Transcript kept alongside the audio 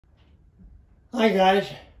Hi guys,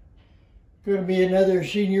 going to be another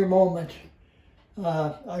senior moment.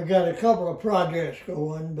 I've got a couple of projects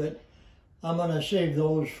going, but I'm going to save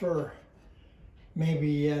those for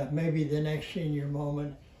maybe the next senior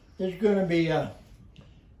moment. There's going to be a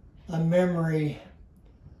memory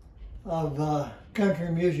of a country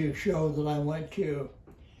music show that I went to.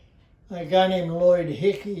 A guy named Lloyd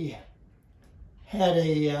Hickey had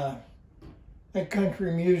a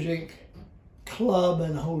country music club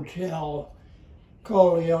and hotel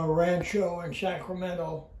called the Rancho in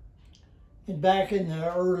Sacramento. And back in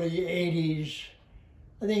the early 80s,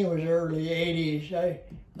 I think it was early 80s,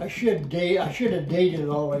 I should have dated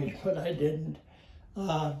always, but I didn't.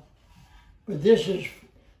 But this is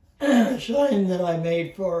a sign that I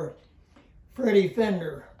made for Freddy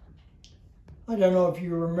Fender. I don't know if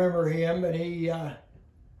you remember him, but he had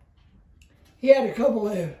a couple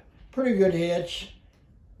of pretty good hits.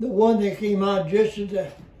 The one that came out just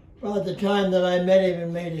about the time that I met him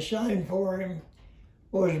and made a sign for him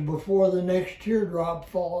was Before the Next Teardrop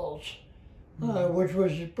Falls, which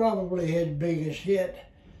was probably his biggest hit.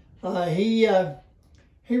 He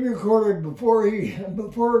recorded before he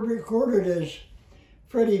recorded as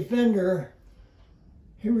Freddy Fender.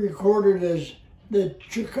 He recorded as the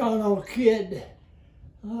Chicano Kid.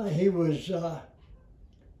 He was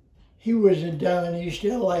down in East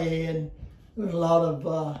LA, and there was a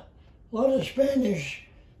lot of Spanish,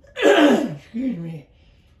 excuse me,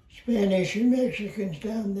 Spanish and Mexicans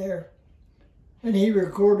down there, and he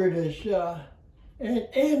recorded as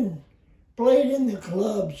and played in the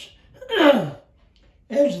clubs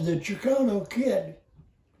as the Chicano Kid.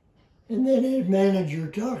 And then his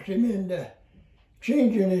manager talked him into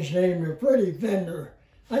changing his name to Freddy Fender.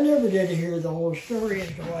 I never did hear the whole story as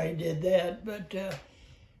to why he did that, but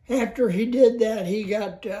after he did that, he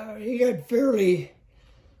got fairly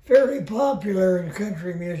popular in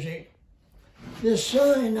country music. This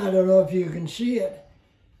sign, I don't know if you can see it,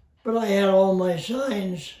 but I had all my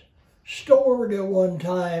signs stored at one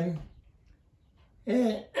time,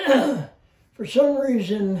 and for some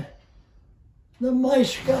reason, the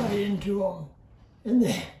mice got into them,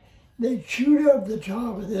 and they chewed up the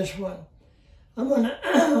top of this one. I'm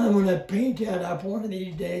gonna paint that up one of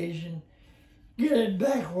these days and get it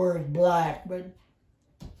back where it's black, but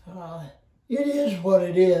it is what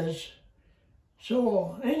it is.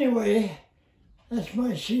 So anyway, that's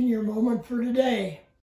my senior moment for today.